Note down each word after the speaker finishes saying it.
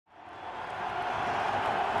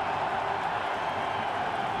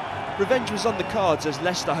Revenge was on the cards as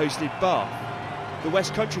Leicester hosted Bath. The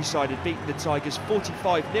West Country side had beaten the Tigers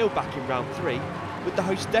 45-0 back in round 3, with the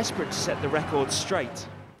hosts desperate to set the record straight.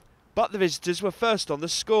 But the visitors were first on the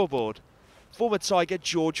scoreboard. Former Tiger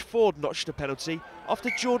George Ford notched a penalty after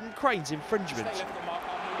Jordan Crane's infringement.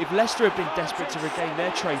 If Leicester had been desperate to regain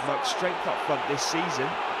their trademark strength up front this season,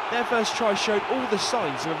 their first try showed all the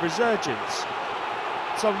signs of a resurgence.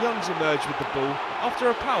 Tom Youngs emerged with the ball after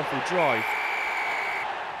a powerful drive.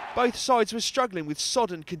 Both sides were struggling with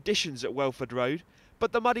sodden conditions at Welford Road,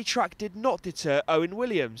 but the muddy track did not deter Owen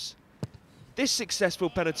Williams. This successful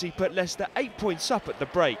penalty put Leicester 8 points up at the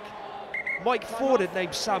break. Mike Ford had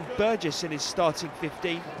named Sam Burgess in his starting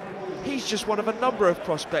 15. He's just one of a number of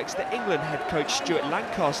prospects that England head coach Stuart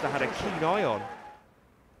Lancaster had a keen eye on.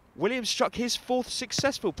 Williams struck his 4th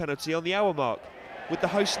successful penalty on the hour mark, with the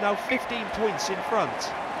hosts now 15 points in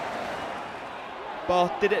front.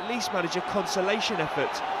 Bath did at least manage a consolation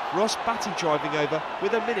effort, Ross Batty driving over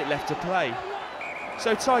with a minute left to play.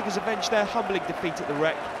 So Tigers avenged their humbling defeat at the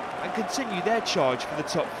Rec and continue their charge for the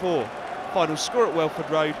top 4. Final score at Welford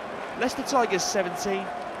Road, Leicester Tigers 17,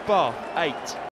 Bath 8.